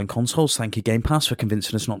not buying consoles. Thank you, Game Pass, for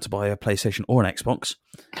convincing us not to buy a PlayStation or an Xbox.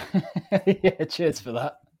 Yeah, cheers for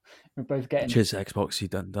that. We're both getting... Cheers, Xbox.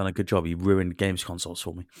 You've done a good job. You ruined games consoles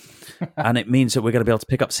for me. And it means that we're going to be able to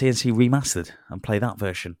pick up CNC Remastered and play that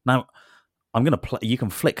version. Now, I'm going to play... You can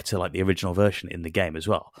flick to like the original version in the game as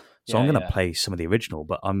well. So I'm going to play some of the original,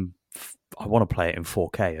 but I want to play it in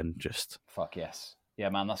 4K and just... Fuck yes. Yeah,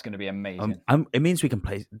 man, that's going to be amazing. It means we can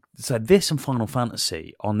play... So this and Final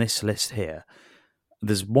Fantasy on this list here,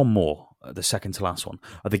 there's one more, the second to last one,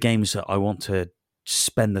 are the games that I want to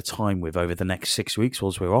spend the time with over the next 6 weeks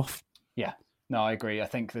whilst we're off. Yeah. No, I agree. I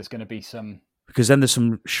think there's going to be some... Because then there's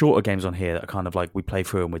some shorter games on here that are kind of like we play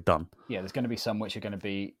through and we're done. Yeah, there's going to be some which are going to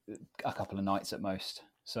be a couple of nights at most.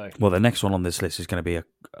 So, well, the next one on this list is going to be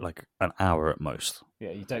like an hour at most.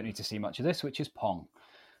 Yeah, you don't need to see much of this, which is Pong.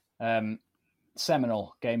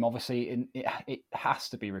 Seminal game, obviously. It has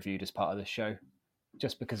to be reviewed as part of this show,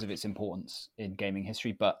 just because of its importance in gaming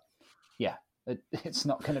history. But yeah, it's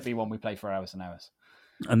not going to be one we play for hours and hours.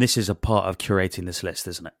 And this is a part of curating this list,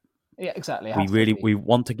 isn't it? Yeah, exactly. We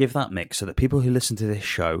want to give that mix so that people who listen to this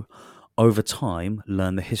show over time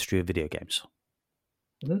learn the history of video games.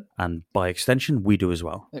 Mm-hmm. And by extension, we do as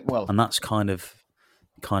well. And that's kind of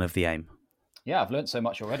the aim. Yeah, I've learned so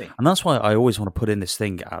much already. And that's why I always want to put in this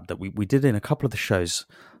thing, Ad, that we did in a couple of the shows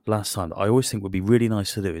last time that I always think would be really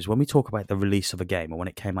nice to do is when we talk about the release of a game or when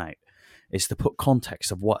it came out, is to put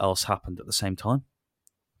context of what else happened at the same time.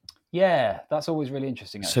 Yeah, that's always really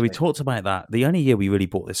interesting, actually. So we talked about that. The only year we really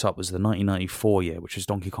brought this up was the 1994 year, which was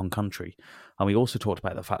Donkey Kong Country. And we also talked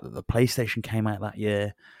about the fact that the PlayStation came out that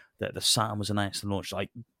year, that the Saturn was announced and launched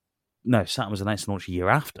Saturn was announced and launched a year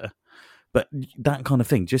after. But that kind of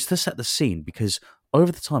thing, just to set the scene, because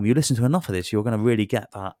over the time you listen to enough of this, you're going to really get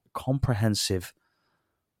that comprehensive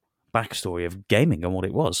backstory of gaming and what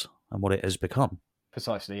it was and what it has become.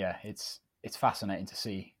 Precisely, yeah. It's fascinating to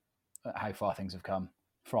see how far things have come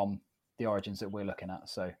from the origins that we're looking at.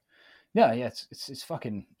 So, yeah,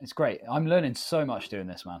 it's great. I'm learning so much doing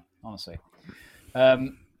this, man, honestly.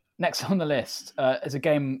 Next on the list is a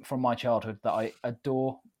game from my childhood that I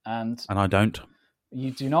adore. And I don't.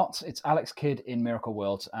 You do not. It's Alex Kidd in Miracle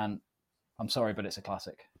Worlds, and I'm sorry, but it's a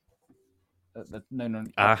classic. No.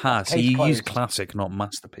 Aha, so you use classic, not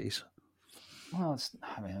masterpiece. Well, it's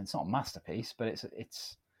not a masterpiece, but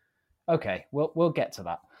it's okay. We'll get to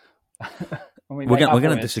that. We're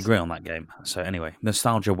going to disagree on that game. So anyway,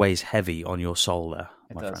 nostalgia weighs heavy on your soul there,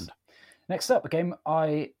 my friend. Next up, a game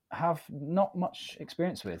I have not much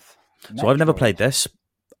experience with. So I've never played this,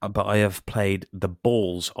 but I have played the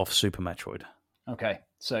balls of Super Metroid. Okay,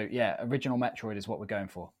 so yeah, original Metroid is what we're going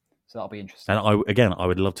for. So that'll be interesting. And I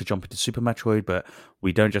would love to jump into Super Metroid, but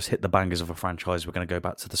we don't just hit the bangers of a franchise. We're going to go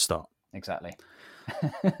back to the start. Exactly.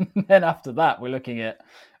 Then after that, we're looking at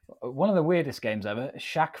one of the weirdest games ever,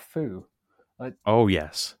 Shaq Fu. Oh,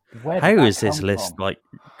 yes. How is this list like...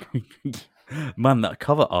 Man, that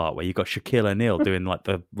cover art where you got Shaquille O'Neal doing like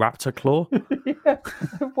the raptor claw. Yeah.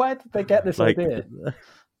 Where did they get this idea?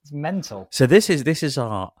 It's mental. So this is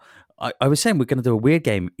our I was saying we're going to do a weird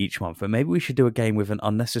game each month, but maybe we should do a game with an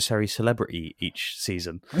unnecessary celebrity each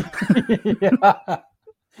season.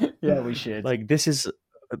 Yeah, we should. Like this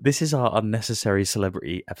is our unnecessary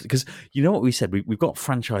celebrity episode, because you know what we said, we've got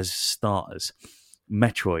franchise starters: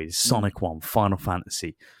 Metroid, Sonic 1, Final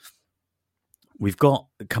Fantasy. We've got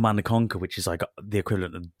Command and Conquer, which is like the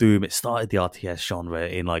equivalent of Doom. It started the RTS genre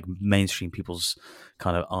in like mainstream people's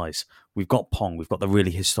kind of eyes. We've got Pong. We've got the really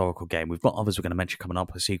historical game. We've got others we're going to mention coming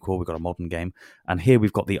up, a sequel. We've got a modern game. And here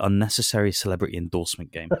we've got the unnecessary celebrity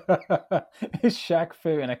endorsement game. It's Shaq Fu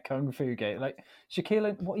in a Kung Fu game. Like,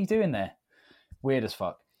 Shaquille, what are you doing there? Weird as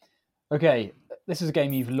fuck. Okay, this is a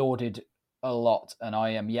game you've lauded a lot, and I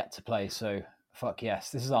am yet to play, so fuck yes.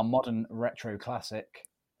 This is our modern retro classic,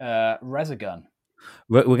 Resogun.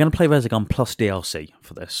 We're going to play Resogun plus DLC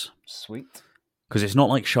for this. Sweet. Because it's not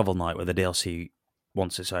like Shovel Knight where the DLC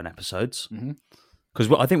wants its own episodes. Mm-hmm. Because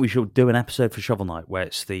I think we should do an episode for Shovel Knight where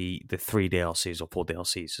it's the 3 DLCs or 4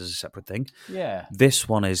 DLCs as a separate thing. Yeah. This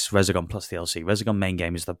one is Resogun plus DLC. Resogun main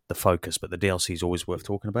game is the focus, but the DLC is always worth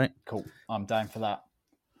talking about. Cool. I'm down for that.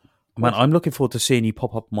 Man, I'm looking forward to seeing you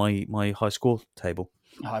pop up my high score table.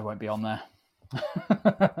 I won't be on there.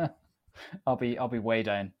 I'll be way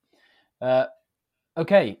down.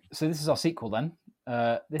 Okay, so this is our sequel then.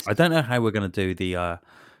 I don't know how we're going to do the...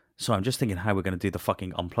 So I'm just thinking how we're going to do the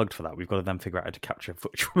fucking unplugged for that. We've got to then figure out how to capture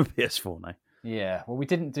footage from a PS4 now. Yeah, well, we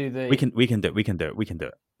didn't do the... We can do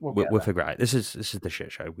it. We'll figure it out. This is the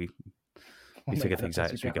shit show. We figure things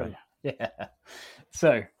out as we go. Yeah.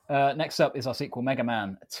 So next up is our sequel, Mega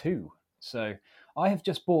Man 2. So I have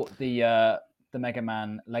just bought the Mega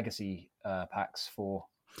Man Legacy packs for...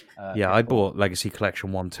 I bought Legacy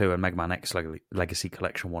Collection 1, 2 and Mega Man X Legacy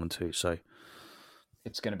Collection 1 and 2, so...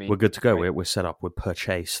 It's going to be... We're good to go. We're set up. We're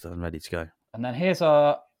purchased and ready to go. And then here's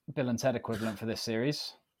our Bill and Ted equivalent for this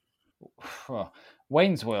series.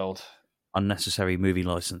 Wayne's World. Unnecessary movie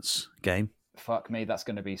license game. Fuck me, that's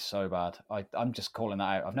going to be so bad. I'm just calling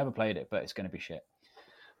that out. I've never played it, but it's going to be shit.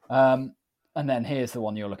 And then here's the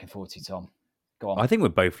one you're looking forward to, Tom. Go on. I think we're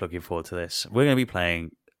both looking forward to this. We're going to be playing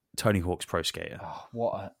Tony Hawk's Pro Skater. Oh,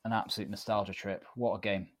 what an absolute nostalgia trip. What a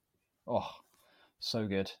game. Oh, so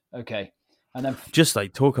good. Okay. And then just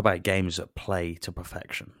like talk about games that play to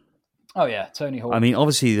perfection. Oh yeah, Tony Hawk. I mean,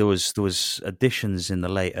 obviously there was additions in the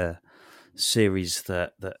later series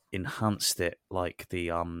that enhanced it, like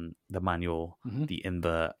the manual, the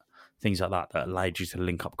invert, things like that allowed you to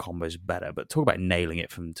link up combos better. But talk about nailing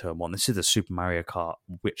it from turn one. This is the Super Mario Kart.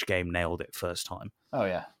 Which game nailed it first time? Oh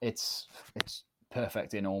yeah, it's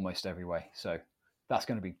perfect in almost every way. So that's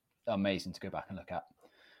going to be amazing to go back and look at.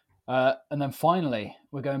 And then finally,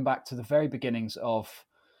 we're going back to the very beginnings of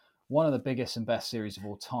one of the biggest and best series of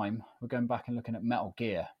all time. We're going back and looking at Metal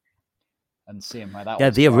Gear and seeing how that was.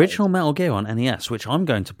 Yeah, the original Metal Gear on NES, which I'm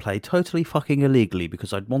going to play totally fucking illegally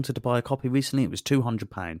because I'd wanted to buy a copy recently. It was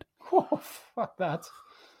 £200. Oh, fuck that.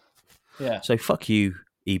 Yeah. So fuck you,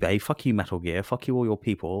 eBay. Fuck you, Metal Gear. Fuck you, all your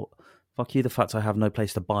people. Fuck you, the fact I have no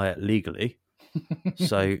place to buy it legally.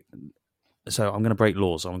 So I'm going to break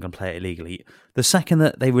laws. I'm going to play it illegally. The second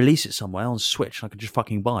that they release it somewhere on Switch, I can just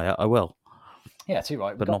fucking buy it. I will. Yeah, too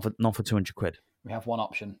right. But not for £200. We have one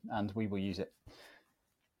option, and we will use it.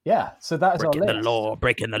 Yeah, so that is breaking our list.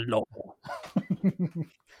 Breaking the law.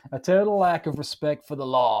 A total lack of respect for the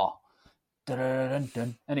law.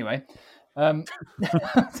 Dun-dun-dun-dun. Anyway, I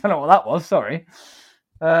don't know what that was. Sorry.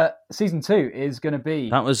 Season 2 is going to be.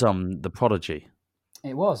 That was The Prodigy.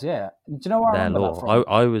 It was, yeah. Do you know where I remember that from?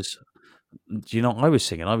 I was. Do you know what I was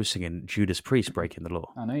singing? I was singing Judas Priest, Breaking the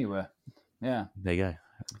Law. I know you were. Yeah. There you go.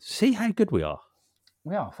 See how good we are.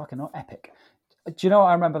 We are fucking epic. Do you know what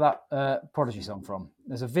I remember that Prodigy song from?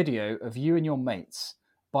 There's a video of you and your mates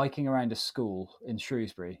biking around a school in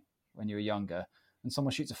Shrewsbury when you were younger, and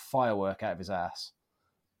someone shoots a firework out of his ass.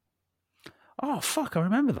 Oh, fuck, I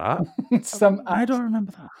remember that. How do I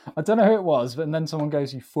remember that? I don't know who it was, but then someone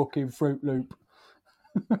goes, you fucking Fruit Loop.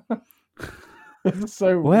 It's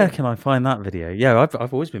so Where weird. can I find that video? Yeah,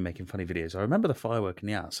 I've always been making funny videos. I remember the firework in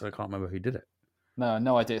the ass, so I can't remember who did it.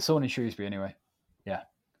 No idea. It's someone in Shrewsbury anyway. Yeah.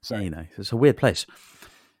 So you know, it's a weird place.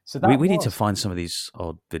 So we need to find some of these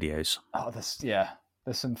odd videos. Oh, there's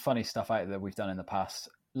some funny stuff out there we've done in the past.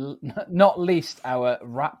 Not least our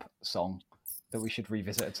rap song that we should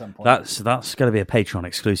revisit at some point. That's going to be a Patreon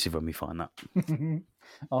exclusive when we find that.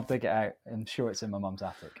 I'll dig it out. I'm sure it's in my mum's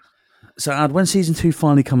attic. So, Ad, when season 2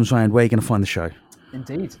 finally comes around, where are you going to find the show?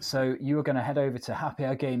 Indeed. So you are going to head over to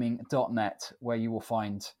happyhourgaming.net, where you will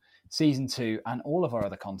find season 2 and all of our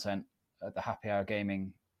other content at the Happy Hour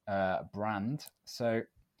Gaming brand. So,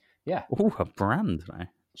 yeah. Oh, a brand now.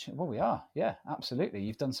 Well, we are. Yeah, absolutely.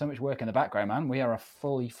 You've done so much work in the background, man. We are a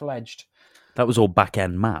fully fledged That was all back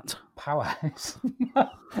end Matt. powerhouse.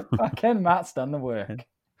 Back end Matt's done the work.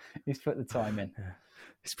 He's put the time in.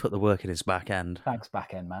 He's put the work in his back end. Thanks,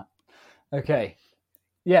 back end Matt. Okay.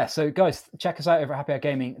 Yeah, so guys, check us out over at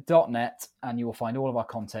happyhourgaming.net and you will find all of our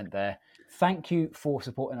content there. Thank you for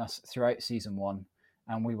supporting us throughout season 1,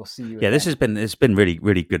 and we will see you again. It's been really,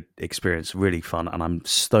 really good experience, really fun, and I'm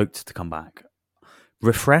stoked to come back.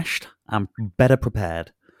 Refreshed and better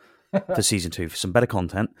prepared for season 2 for some better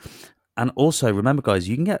content. And also, remember, guys,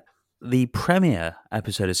 you can get the premiere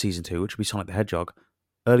episode of season 2, which will be Sonic the Hedgehog,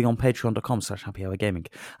 early on patreon.com/happyhourgaming.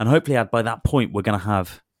 And hopefully, by that point, we're going to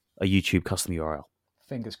have a YouTube custom URL.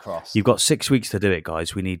 Fingers crossed. You've got 6 weeks to do it,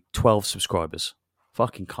 guys. We need 12 subscribers.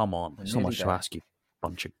 Fucking come on. There's not much to ask you,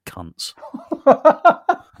 bunch of cunts.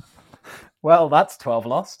 Well, that's 12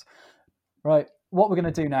 lost. Right, what we're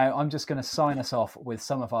going to do now, I'm just going to sign us off with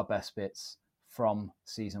some of our best bits from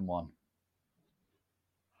season 1.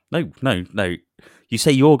 No. You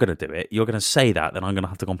say you're going to do it. You're going to say that, then I'm going to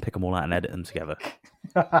have to go and pick them all out and edit them together.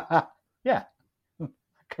 Yeah,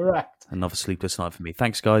 correct. Another sleepless night for me.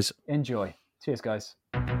 Thanks, guys. Enjoy. Cheers, guys.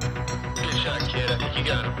 Good shot, kid. I think you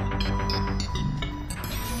got him.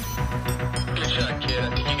 Good shot, kid. I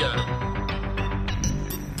think you got him.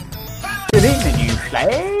 Good evening, you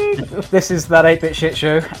play. This is That 8-Bit Shit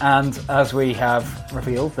Show, and as we have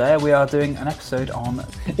revealed there, we are doing an episode on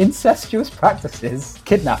incestuous practices,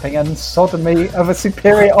 kidnapping and sodomy of a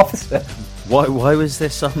superior officer. Why was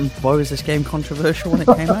this game controversial when it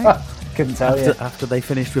came out? Couldn't tell you. After they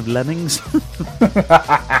finished with Lemmings?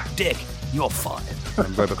 Dick, you're fired.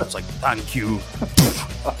 And Robocop's like, thank you.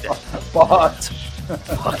 But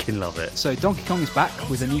Fucking love it. so Donkey Kong is back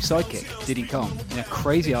with a new sidekick, Diddy Kong, in a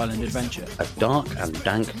crazy island adventure. A dark and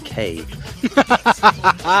dank cave.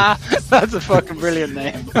 That's a fucking brilliant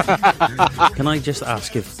name. Can I just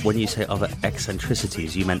ask if, when you say other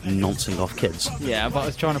eccentricities, you meant noncing off kids? Yeah, but I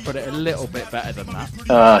was trying to put it a little bit better than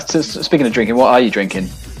that. Speaking of drinking, what are you drinking?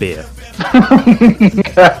 Beer.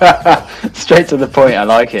 Straight to the point, I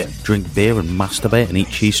like it. Drink beer and masturbate and eat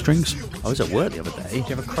cheese strings. I was at work the other day. Do you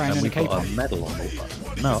have a crown and and we a cape got on? a medal on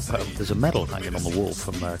the No, there's a medal hanging on the wall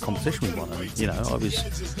from a competition we won. And, I was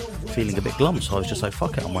feeling a bit glum, so I was just like,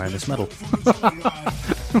 fuck it, I'm wearing this medal. What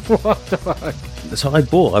the fuck? So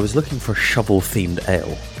I was looking for a shovel-themed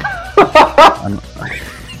ale. And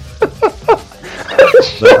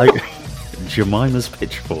Jemima's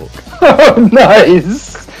Pitchfork. Oh,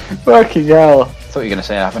 nice! Fucking hell. I thought you were going to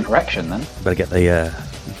say I have an erection then. Better get the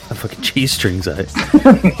fucking cheese strings out.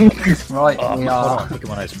 Right, we Hold are. on, pick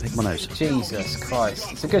my nose. Jesus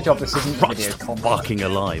Christ. It's a good job this isn't a video Christ, content. fucking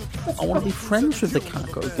alive. I want to be friends with the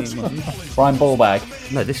Catco demon. Brian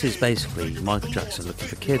Ballbag. No, this is basically Michael Jackson looking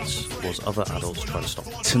for kids, whilst other adults try to stop.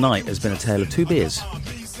 Tonight has been a tale of 2 beers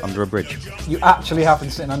under a bridge. You actually have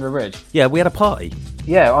been sitting under a bridge? Yeah, we had a party.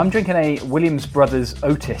 Yeah, I'm drinking a Williams Brothers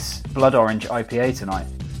Otis Blood Orange IPA tonight.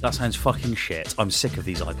 That sounds fucking shit. I'm sick of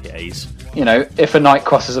these IPAs. If a knight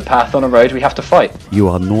crosses a path on a road, we have to fight. You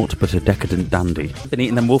are naught but a decadent dandy. Been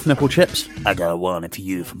eating them wolf nipple chips? I got one for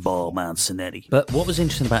you from Ballman Cinetti. But what was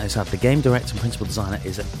interesting about this ad, the game director and principal designer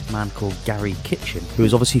is a man called Gary Kitchen, who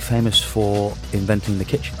is obviously famous for inventing the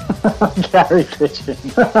kitchen. Gary Kitchen.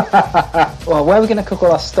 Well, where are we going to cook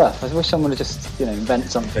all our stuff? I wish someone would just, invent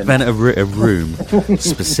something. Invent a room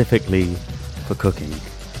specifically for cooking.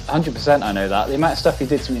 100% I know that. The amount of stuff he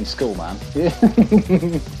did to me in school, man. You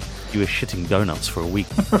were shitting donuts for a week.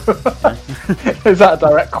 Is that a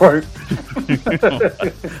direct quote?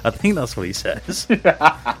 I think that's what he says.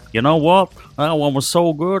 You know what? That one was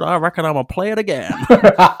so good, I reckon I'm going to play it again.